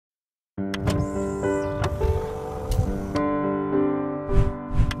Discipling.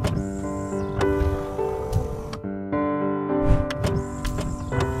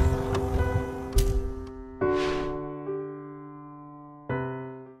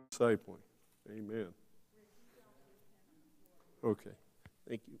 Amen. Okay.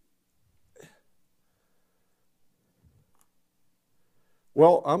 Thank you.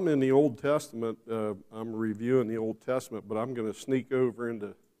 Well, I'm in the Old Testament. I'm reviewing the Old Testament, but I'm going to sneak over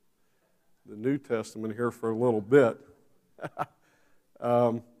into the New Testament here for a little bit.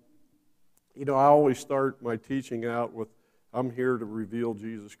 I always start my teaching out with, I'm here to reveal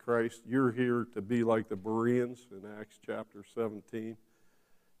Jesus Christ. You're here to be like the Bereans in Acts chapter 17,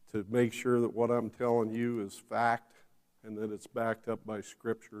 to make sure that what I'm telling you is fact and that it's backed up by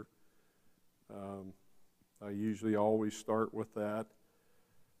Scripture. I usually always start with that.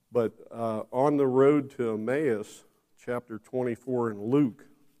 But on the road to Emmaus, chapter 24 in Luke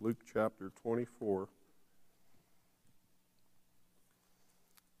chapter 24,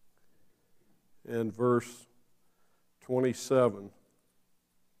 and verse 27,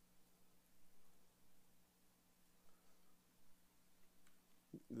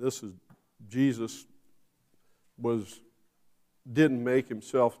 this is Jesus didn't make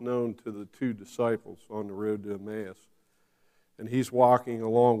himself known to the two disciples on the road to Emmaus. And he's walking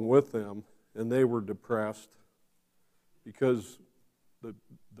along with them, and they were depressed because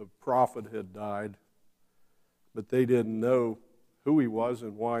the prophet had died, but they didn't know who he was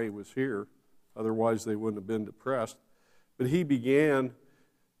and why he was here. Otherwise, they wouldn't have been depressed. But he began,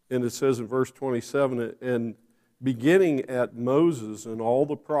 and it says in verse 27, and beginning at Moses and all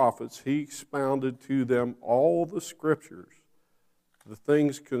the prophets, he expounded to them all the Scriptures, the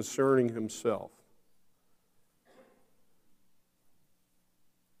things concerning himself.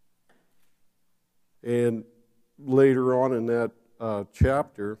 And later on in that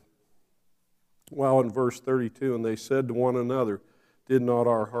chapter, in verse 32, and they said to one another, did not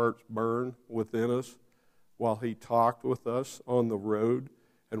our hearts burn within us while he talked with us on the road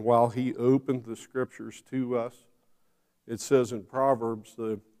and while he opened the Scriptures to us? It says in Proverbs,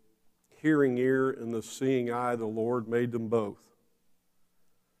 the hearing ear and the seeing eye, the Lord made them both.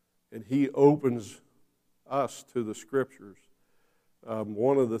 And he opens us to the Scriptures.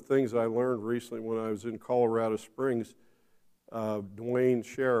 One of the things I learned recently when I was in Colorado Springs, Dwayne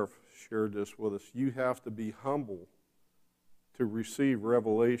Sheriff shared this with us. You have to be humble to receive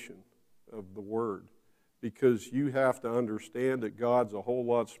revelation of the Word, because you have to understand that God's a whole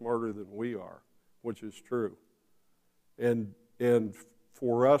lot smarter than we are, which is true. And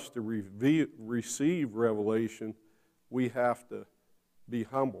for us to receive revelation, we have to be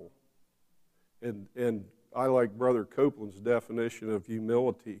humble. And I like Brother Copeland's definition of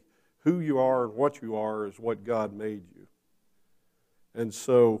humility. Who you are and what you are is what God made you. And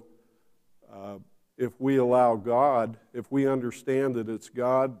so if we allow God, if we understand that it's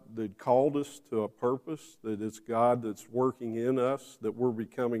God that called us to a purpose, that it's God that's working in us, that we're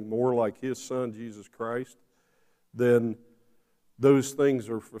becoming more like His Son, Jesus Christ, then those things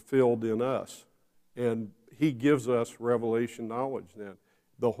are fulfilled in us. And He gives us revelation knowledge then.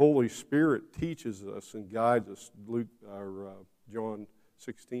 The Holy Spirit teaches us and guides us. John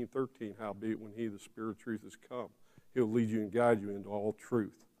 16:13, howbeit when He, the Spirit of truth, has come, He'll lead you and guide you into all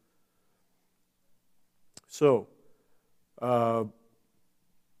truth. So,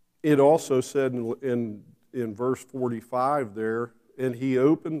 it also said in verse 45 there, and He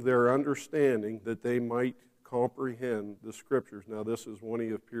opened their understanding that they might comprehend the Scriptures. Now this is when He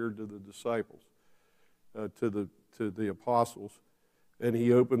appeared to the disciples, to the apostles. And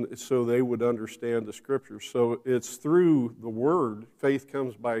He opened so they would understand the Scriptures. So it's through the Word. Faith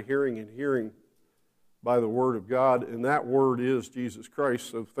comes by hearing, and hearing by the Word of God. And that Word is Jesus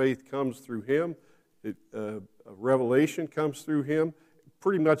Christ. So faith comes through Him. Revelation comes through Him.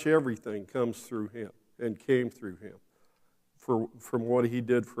 Pretty much everything comes through Him and came through Him from what He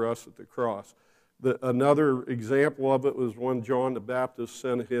did for us at the cross. Another example of it was when John the Baptist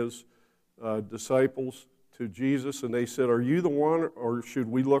sent his disciples to Jesus, and they said, are you the one, or should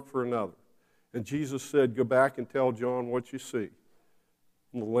we look for another? And Jesus said, go back and tell John what you see.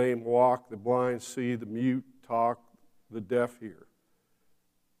 And the lame walk, the blind see, the mute talk, the deaf hear.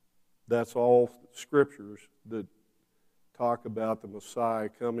 That's all Scriptures that talk about the Messiah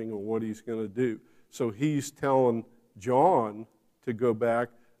coming and what He's going to do. So He's telling John to go back,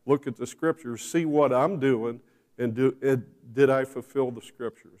 look at the Scriptures, see what I'm doing, and did I fulfill the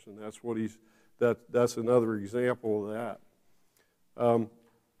Scriptures? And that's what that's another example of that.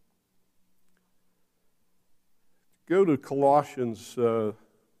 Go to Colossians, the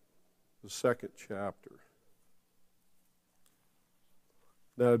 2nd chapter.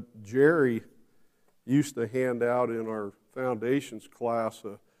 Now, Jerry used to hand out in our foundations class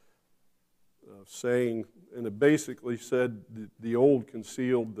a saying, and it basically said, the old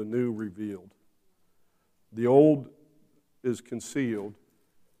concealed, the new revealed. The old is concealed,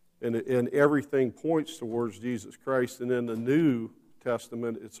 and everything points towards Jesus Christ, and in the New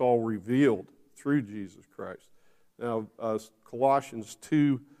Testament, it's all revealed through Jesus Christ. Now, Colossians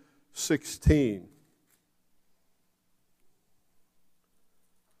 2:16.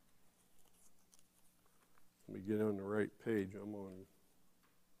 Let me get on the right page. I'm on.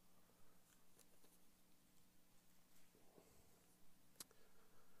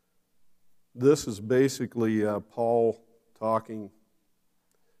 This is basically Paul talking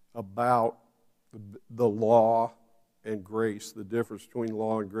about the law and grace, the difference between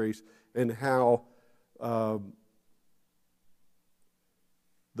law and grace, and how the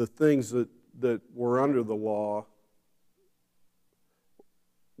things that were under the law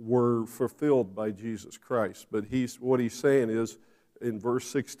were fulfilled by Jesus Christ. But what he's saying is, in verse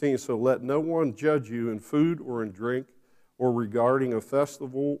 16, so let no one judge you in food or in drink, or regarding a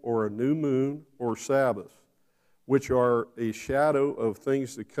festival or a new moon or Sabbath, which are a shadow of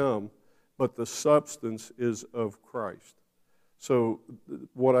things to come, but the substance is of Christ. So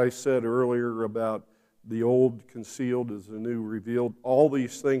what I said earlier about the old concealed is the new revealed, all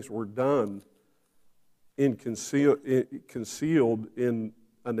these things were done concealed in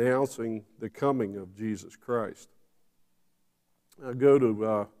announcing the coming of Jesus Christ. Now go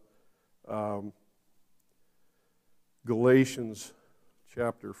to Galatians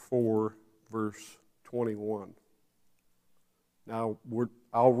chapter 4, verse 21. Now,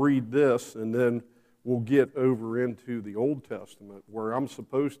 I'll read this, and then we'll get over into the Old Testament, where I'm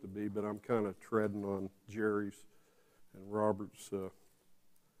supposed to be, but I'm kind of treading on Jerry's and Robert's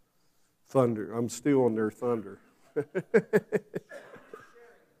thunder. I'm stealing their thunder.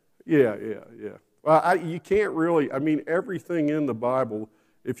 Yeah. Well, you can't really, everything in the Bible,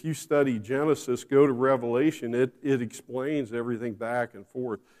 if you study Genesis, go to Revelation, it explains everything back and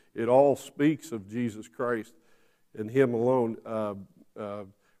forth. It all speaks of Jesus Christ and Him alone.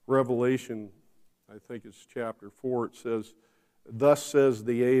 Revelation, I think it's chapter 4, it says, thus says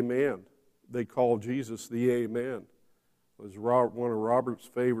the Amen. They call Jesus the Amen. It was one of Robert's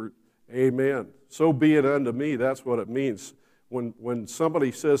favorite, Amen. So be it unto me, that's what it means. When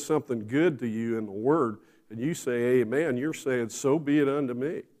somebody says something good to you in the Word, and you say amen, you're saying, so be it unto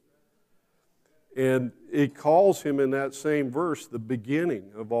me. And it calls Him in that same verse the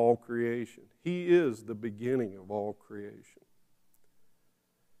beginning of all creation. He is the beginning of all creation.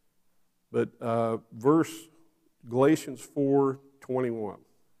 But Galatians 4:21.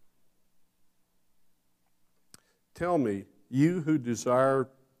 Tell me, you who desire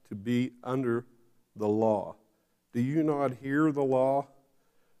to be under the law, do you not hear the law?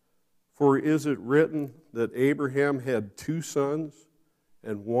 For is it written that Abraham had two sons,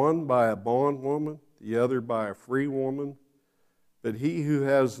 and one by a bondwoman, the other by a free woman? But he who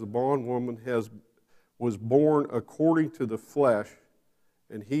has the bondwoman was born according to the flesh,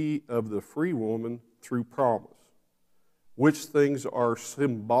 and he of the free woman through promise. Which things are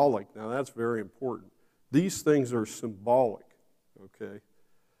symbolic? Now that's very important. These things are symbolic, okay?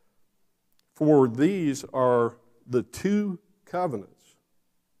 For these are the two covenants.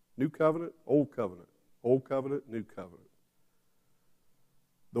 New covenant, old covenant. Old covenant, new covenant.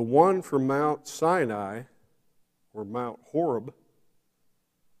 The one from Mount Sinai, or Mount Horeb,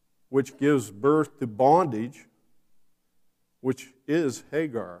 which gives birth to bondage, which is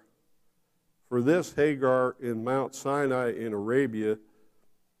Hagar. For this Hagar in Mount Sinai in Arabia,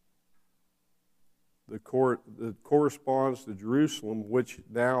 that corresponds to Jerusalem, which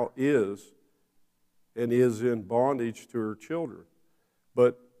now is, and is in bondage to her children.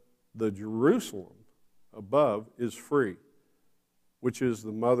 But the Jerusalem above is free, which is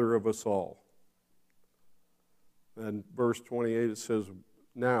the mother of us all. And verse 28, it says,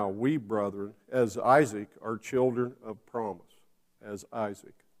 now we, brethren, as Isaac, are children of promise. As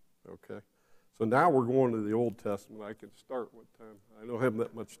Isaac. Okay? So now we're going to the Old Testament. I can start with time. I don't have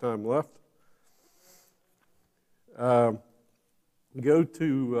that much time left. Go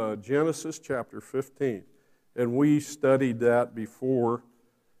to Genesis chapter 15. And we studied that before.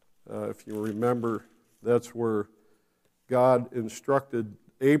 If you remember, that's where God instructed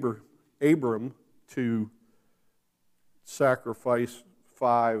Abram to sacrifice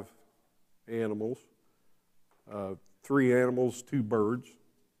 5 animals, 3 animals, 2 birds.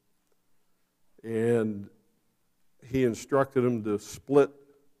 And he instructed him to split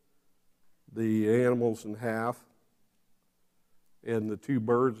the animals in half. And the 2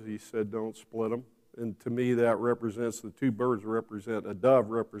 birds, he said, don't split them. and to me that represents, the two birds represent, a dove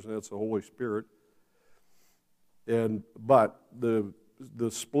represents the Holy Spirit. But the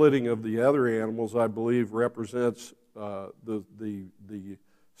splitting of the other animals, I believe, represents the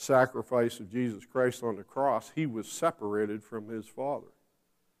sacrifice of Jesus Christ on the cross. He was separated from his Father.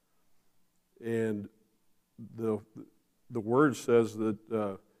 And the Word says that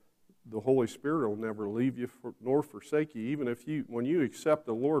the Holy Spirit will never leave you nor forsake you. Even if when you accept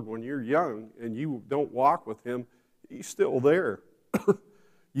the Lord when you're young and you don't walk with him, he's still there.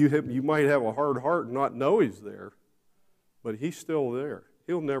 You might have a hard heart and not know he's there, but he's still there.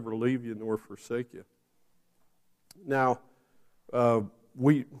 He'll never leave you nor forsake you. Now,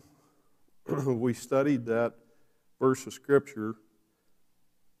 we studied that verse of Scripture,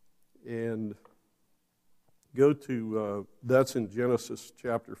 and go to, that's in Genesis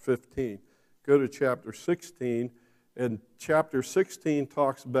chapter 15. Go to chapter 16, and chapter 16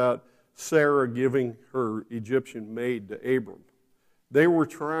 talks about Sarah giving her Egyptian maid to Abram. They were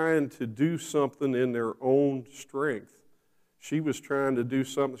trying to do something in their own strength. She was trying to do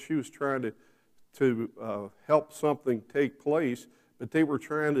something. She was trying to help something take place, but they were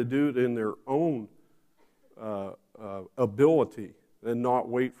trying to do it in their own ability and not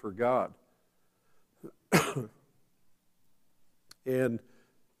wait for God. And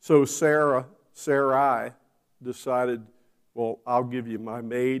so Sarai decided, well, I'll give you my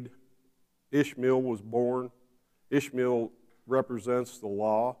maid. Ishmael was born. Ishmael represents the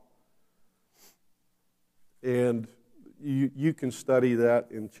law. And you can study that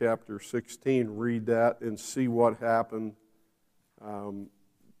in chapter 16, read that, and see what happened.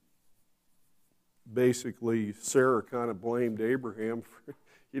 Basically, Sarah kind of blamed Abraham for,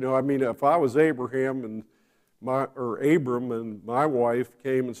 if I was Abraham and Abram and my wife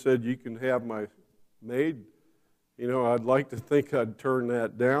came and said, you can have my maid, I'd like to think I'd turn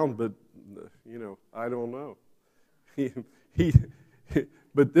that down, but, I don't know.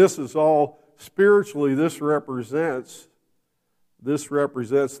 But this is all, spiritually, this represents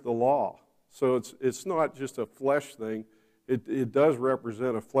the law. So it's not just a flesh thing. It does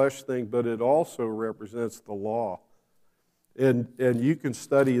represent a flesh thing, but it also represents the law. And you can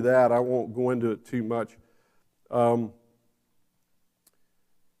study that. I won't go into it too much.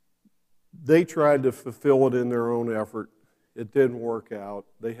 They tried to fulfill it in their own effort. It didn't work out.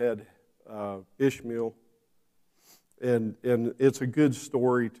 They had Ishmael. And it's a good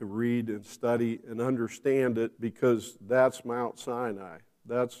story to read and study and understand it, because that's Mount Sinai.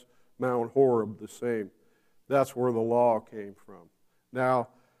 That's Mount Horeb, the same. That's where the law came from. Now,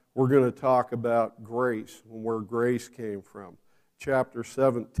 we're going to talk about grace and where grace came from. Chapter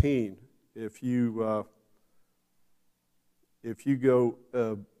 17, if you go,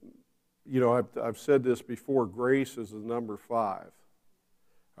 I've said this before, grace is the number 5.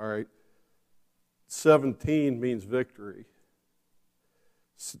 All right? 17 means victory.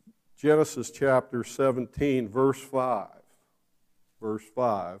 Genesis chapter 17, verse 5. Verse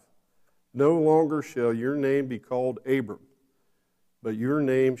 5. No longer shall your name be called Abram, but your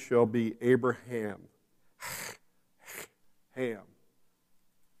name shall be Abraham. Ham.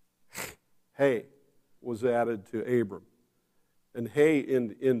 Hay was added to Abram. And hay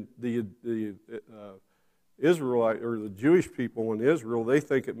in the Israelite, or the Jewish people in Israel, they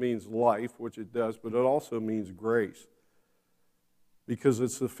think it means life, which it does, but it also means grace, because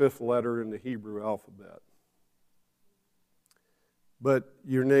it's the 5th letter in the Hebrew alphabet. But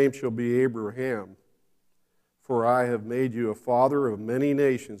your name shall be Abraham, for I have made you a father of many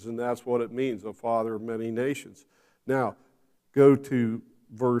nations, and that's what it means, a father of many nations. Now, go to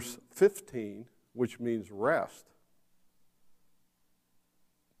verse 15, which means rest.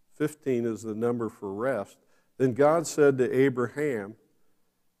 15 is the number for rest. Then God said to Abraham,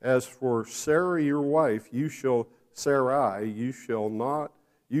 as for Sarah your wife, you shall not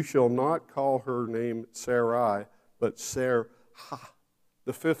call her name Sarai, but Sarah.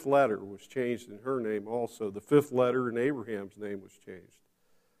 The 5th letter was changed in her name also. The 5th letter in Abraham's name was changed.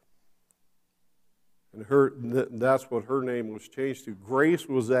 And that's what her name was changed to. Grace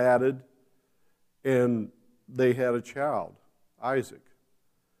was added, and they had a child, Isaac.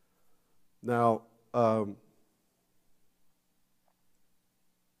 Now,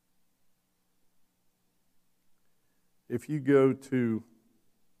 if you go to,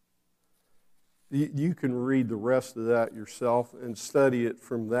 you can read the rest of that yourself and study it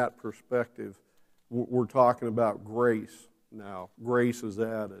from that perspective. We're talking about grace now. Grace is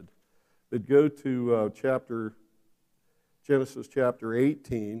added. But go to Genesis chapter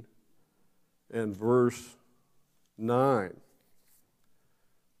 18 and verse 9.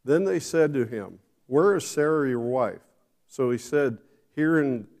 Then they said to him, where is Sarah your wife? So he said,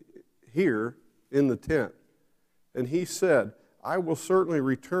 here in the tent. And he said, I will certainly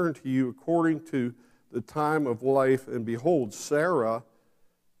return to you according to the time of life, and behold, Sarah,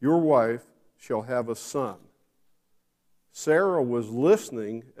 your wife, shall have a son. Sarah was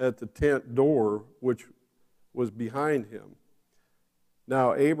listening at the tent door, which was behind him.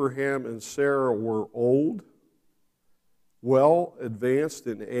 Now Abraham and Sarah were old, well advanced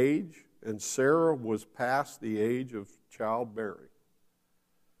in age, and Sarah was past the age of childbearing.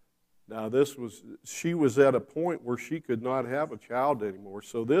 Now she was at a point where she could not have a child anymore.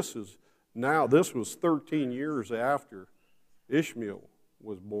 So this was 13 years after Ishmael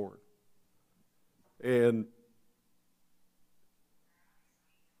was born. And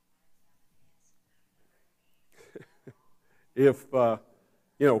if,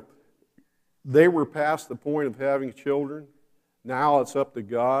 they were past the point of having children, now it's up to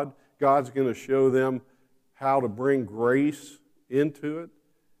God. God's going to show them how to bring grace into it.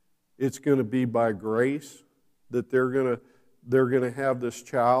 It's going to be by grace that they're going to have this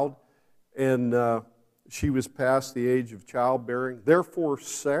child. And she was past the age of childbearing. Therefore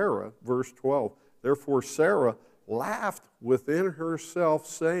Sarah, verse 12, therefore Sarah laughed within herself,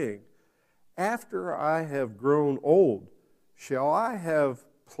 saying, after I have grown old, shall I have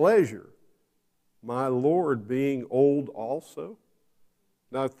pleasure, my Lord being old also?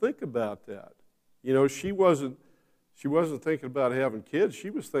 Now think about that. She wasn't thinking about having kids. She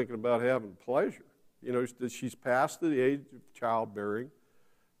was thinking about having pleasure. She's past the age of childbearing.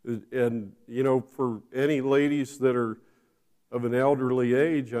 And, for any ladies that are of an elderly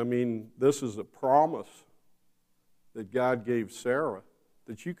age, this is a promise that God gave Sarah,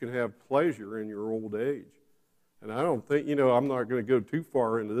 that you can have pleasure in your old age. And I don't think, I'm not going to go too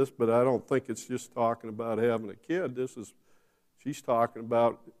far into this, but I don't think it's just talking about having a kid. She's talking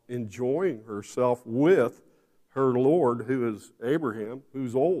about enjoying herself with her Lord, who is Abraham,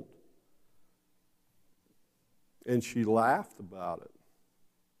 who's old. And she laughed about it.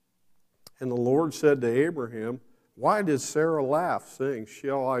 And the Lord said to Abraham, why did Sarah laugh, saying,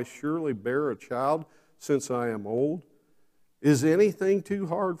 shall I surely bear a child since I am old? Is anything too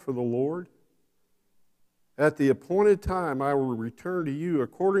hard for the Lord? At the appointed time I will return to you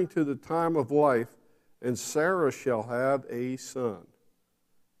according to the time of life, and Sarah shall have a son.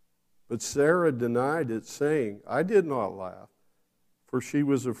 But Sarah denied it, saying, I did not laugh, for she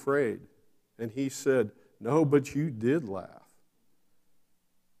was afraid. And he said, no, but you did laugh.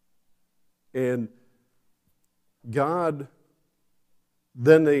 And God,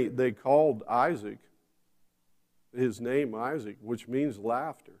 then they called Isaac, his name Isaac, which means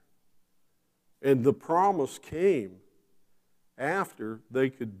laughter. And the promise came after they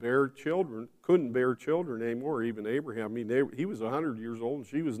couldn't bear children anymore, even Abraham. He was 100 years old and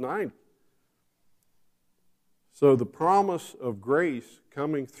she was 90. So the promise of grace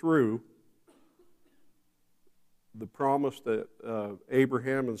coming through, the promise that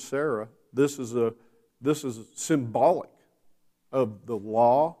Abraham and Sarah, this is symbolic of the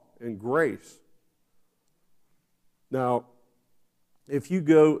law and grace. Now, if you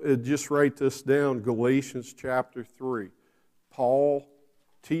go, just write this down, Galatians chapter 3. Paul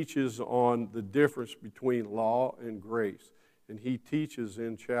teaches on the difference between law and grace. And he teaches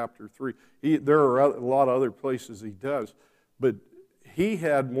in chapter 3. There are a lot of other places he does. But he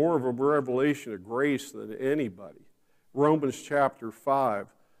had more of a revelation of grace than anybody. Romans chapter 5.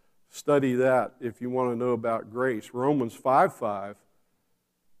 Study that if you want to know about grace. Romans 5:5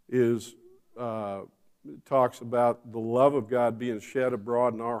 talks about the love of God being shed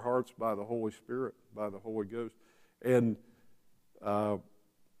abroad in our hearts by the Holy Spirit, by the Holy Ghost. And 1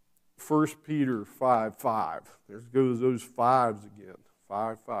 Peter 5:5. There goes those fives again.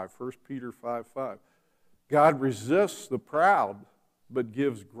 5:5. 1 Peter 5:5. God resists the proud, but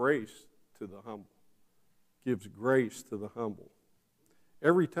gives grace to the humble. Gives grace to the humble.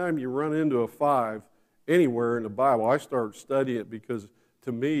 Every time you run into a 5 anywhere in the Bible, I start studying it because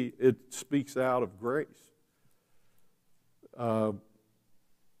to me it speaks out of grace.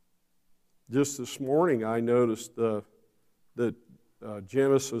 Just this morning I noticed that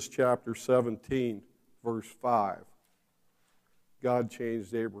Genesis chapter 17, verse 5, God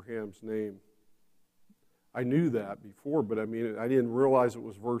changed Abraham's name. I knew that before, but I didn't realize it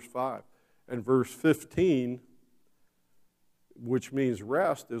was verse 5. And verse 15, which means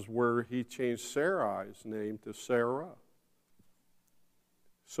rest, is where he changed Sarai's name to Sarah.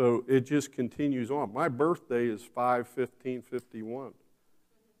 So it just continues on. My birthday is 5/15/51.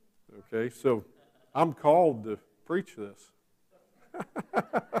 Okay, so I'm called to preach this.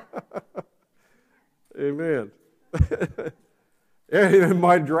 Amen. And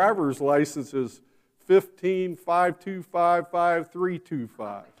my driver's license is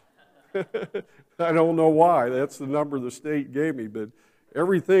 15/5255325. I don't know why. That's the number the state gave me, but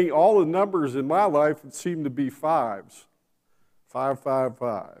everything, all the numbers in my life seem to be fives.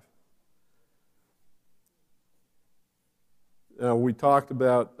 555. Now, we talked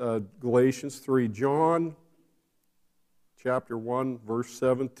about Galatians 3. John chapter 1, verse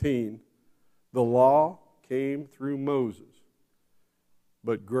 17. The law came through Moses,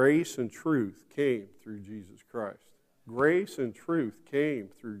 but grace and truth came through Jesus Christ. Grace and truth came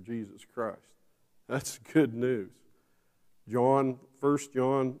through Jesus Christ. That's good news. John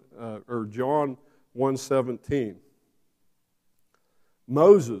 1:17.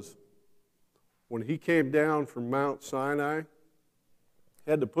 Moses, when he came down from Mount Sinai,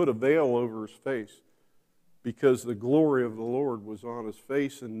 had to put a veil over his face because the glory of the Lord was on his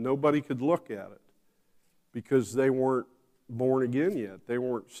face and nobody could look at it because they weren't born again yet. They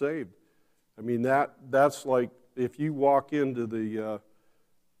weren't saved. I mean, that's like if you walk into the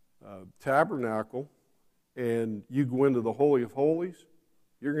tabernacle and you go into the Holy of Holies,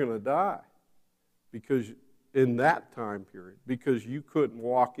 you're going to die because in that time period, because you couldn't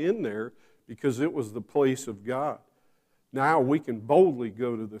walk in there because it was the place of God. Now we can boldly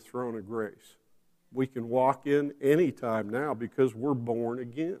go to the throne of grace. We can walk in anytime now because we're born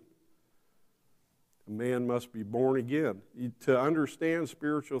again. A man must be born again. To understand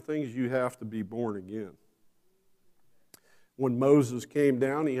spiritual things, you have to be born again. When Moses came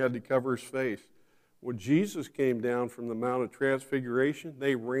down, he had to cover his face. When Jesus came down from the Mount of Transfiguration,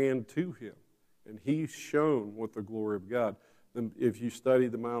 they ran to him, and he shone with the glory of God. If you study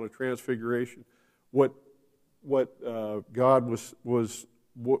the Mount of Transfiguration, what God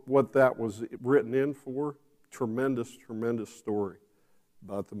what that was written in for, tremendous story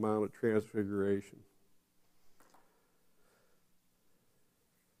about the Mount of Transfiguration.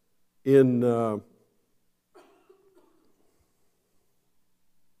 In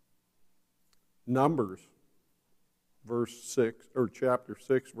Numbers, chapter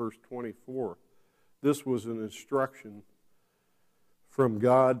 6, verse 24, this was an instruction from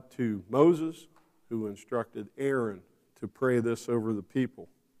God to Moses, who instructed Aaron to pray this over the people.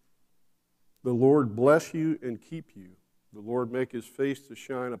 The Lord bless you and keep you. The Lord make his face to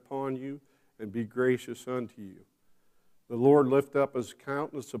shine upon you and be gracious unto you. The Lord lift up his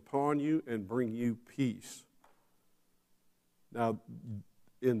countenance upon you and bring you peace. Now,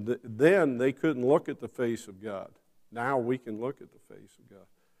 then they couldn't look at the face of God. Now we can look at the face of God.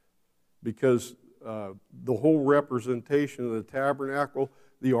 Because the whole representation of the tabernacle,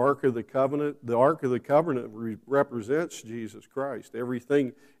 the Ark of the Covenant represents Jesus Christ.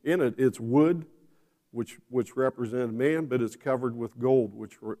 Everything in it, it's wood, which represented man, but it's covered with gold,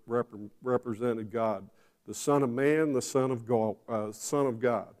 which represented God. The Son of Man, the Son of God.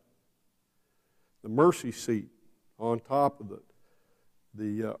 The mercy seat on top of it.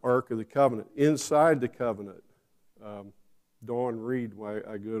 The Ark of the Covenant. Inside the covenant, Dawn Reed,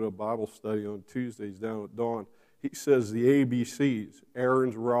 I go to a Bible study on Tuesdays down at Dawn, he says the ABCs,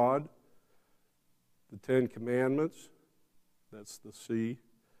 Aaron's rod, the Ten Commandments, that's the C,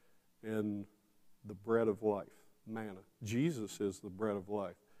 and the bread of life, manna. Jesus is the bread of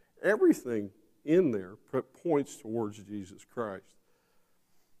life. Everything in there points towards Jesus Christ.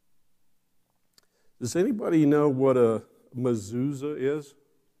 Does anybody know what a mezuzah is?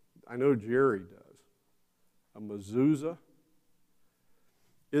 I know Jerry does. A mezuzah?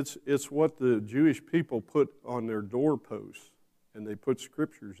 It's what the Jewish people put on their doorposts, and they put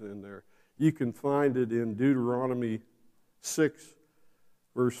scriptures in there. You can find it in Deuteronomy 6,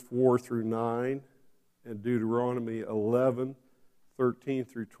 verse 4 through 9, and Deuteronomy 11, 13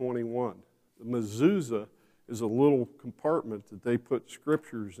 through 21. The mezuzah is a little compartment that they put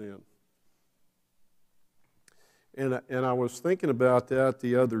scriptures in. And I was thinking about that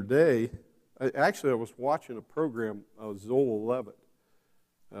the other day. I was watching a program of Zola Levitt.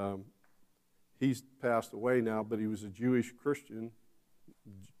 He's passed away now, but he was a Jewish Christian.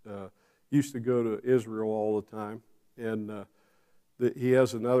 Used to go to Israel all the time. And he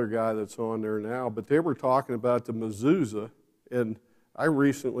has another guy that's on there now. But they were talking about the mezuzah. And I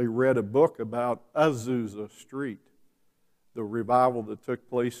recently read a book about Azusa Street, the revival that took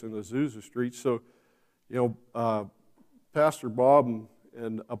place in Azusa Street. So, Pastor Bob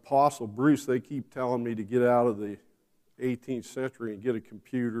and Apostle Bruce, they keep telling me to get out of the 18th century and get a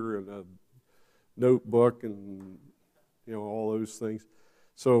computer and a notebook and, all those things.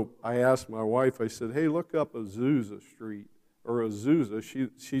 So I asked my wife, I said, hey, look up Azusa Street, or Azusa.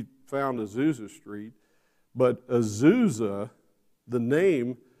 She found Azusa Street. But Azusa, the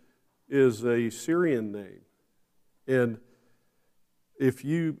name, is a Syrian name. And if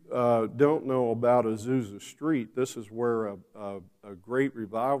you don't know about Azusa Street, this is where a great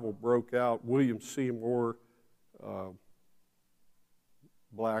revival broke out. William Seymour,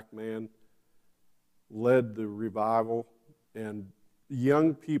 black man, led the revival, and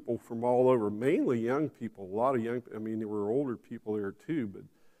young people from all over, mainly young people, a lot of young, I mean, there were older people there too,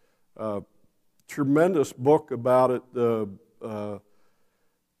 but tremendous book about it,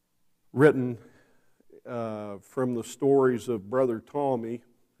 written from the stories of Brother Tommy,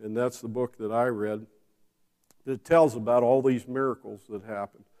 and that's the book that I read. It tells about all these miracles that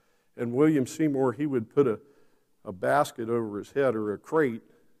happened. And William Seymour, he would put a basket over his head, or a crate,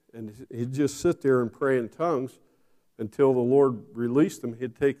 and he'd just sit there and pray in tongues until the Lord released him.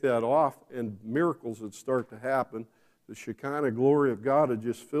 He'd take that off, and miracles would start to happen. The Shekinah glory of God would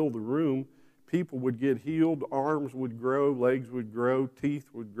just fill the room. People would get healed, arms would grow, legs would grow, teeth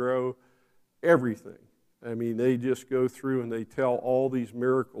would grow, everything. I mean, they just go through and they tell all these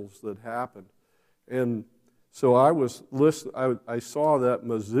miracles that happened. And so I was listening, I saw that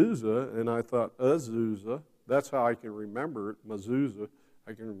Azusa, and I thought, Azusa, that's how I can remember it, Azusa.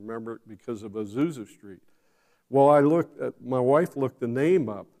 I can remember it because of Azusa Street. Well, my wife looked the name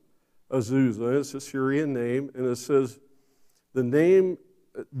up, Azusa. It's a Syrian name, and it says the name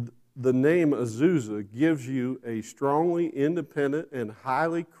Azusa gives you a strongly independent and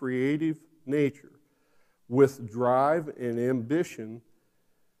highly creative nature with drive and ambition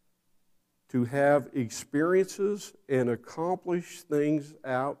to have experiences and accomplish things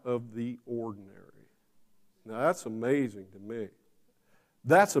out of the ordinary. Now, that's amazing to me.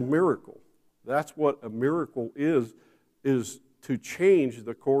 That's a miracle. That's what a miracle is to change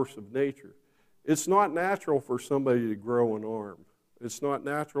the course of nature. It's not natural for somebody to grow an arm. It's not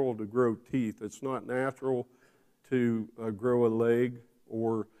natural to grow teeth. It's not natural to grow a leg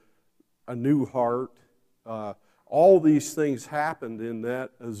or a new heart. All these things happened in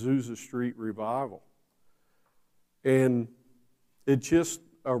that Azusa Street revival. And it just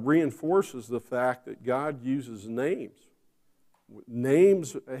reinforces the fact that God uses names.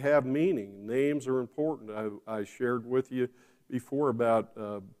 Names have meaning. Names are important. I shared with you before about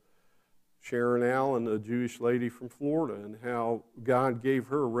Sharon Allen, a Jewish lady from Florida, and how God gave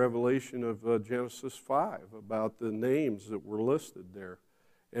her a revelation of Genesis 5 about the names that were listed there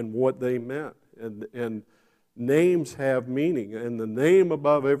and what they meant. And names have meaning. And the name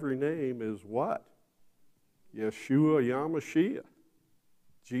above every name is what? Yeshua Yamashiach.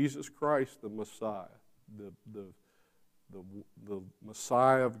 Jesus Christ, the Messiah. The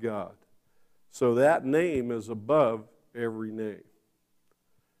Messiah of God. So that name is above every name.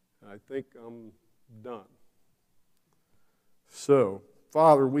 I think I'm done. So,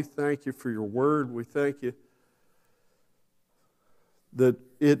 Father, we thank you for your word. We thank you that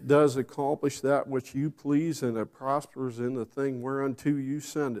it does accomplish that which you please, and it prospers in the thing whereunto you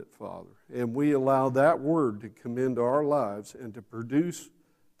send it, Father. And we allow that word to come into our lives and to produce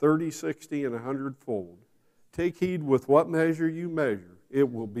 30, 60, and 100-fold. Take heed with what measure you measure,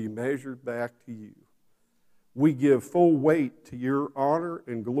 it will be measured back to you. We give full weight to your honor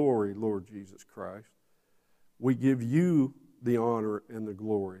and glory, Lord Jesus Christ. We give you the honor and the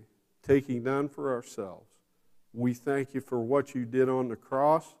glory, taking none for ourselves. We thank you for what you did on the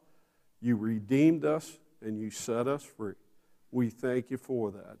cross. You redeemed us and you set us free. We thank you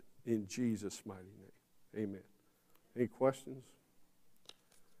for that in Jesus' mighty name. Amen. Any questions?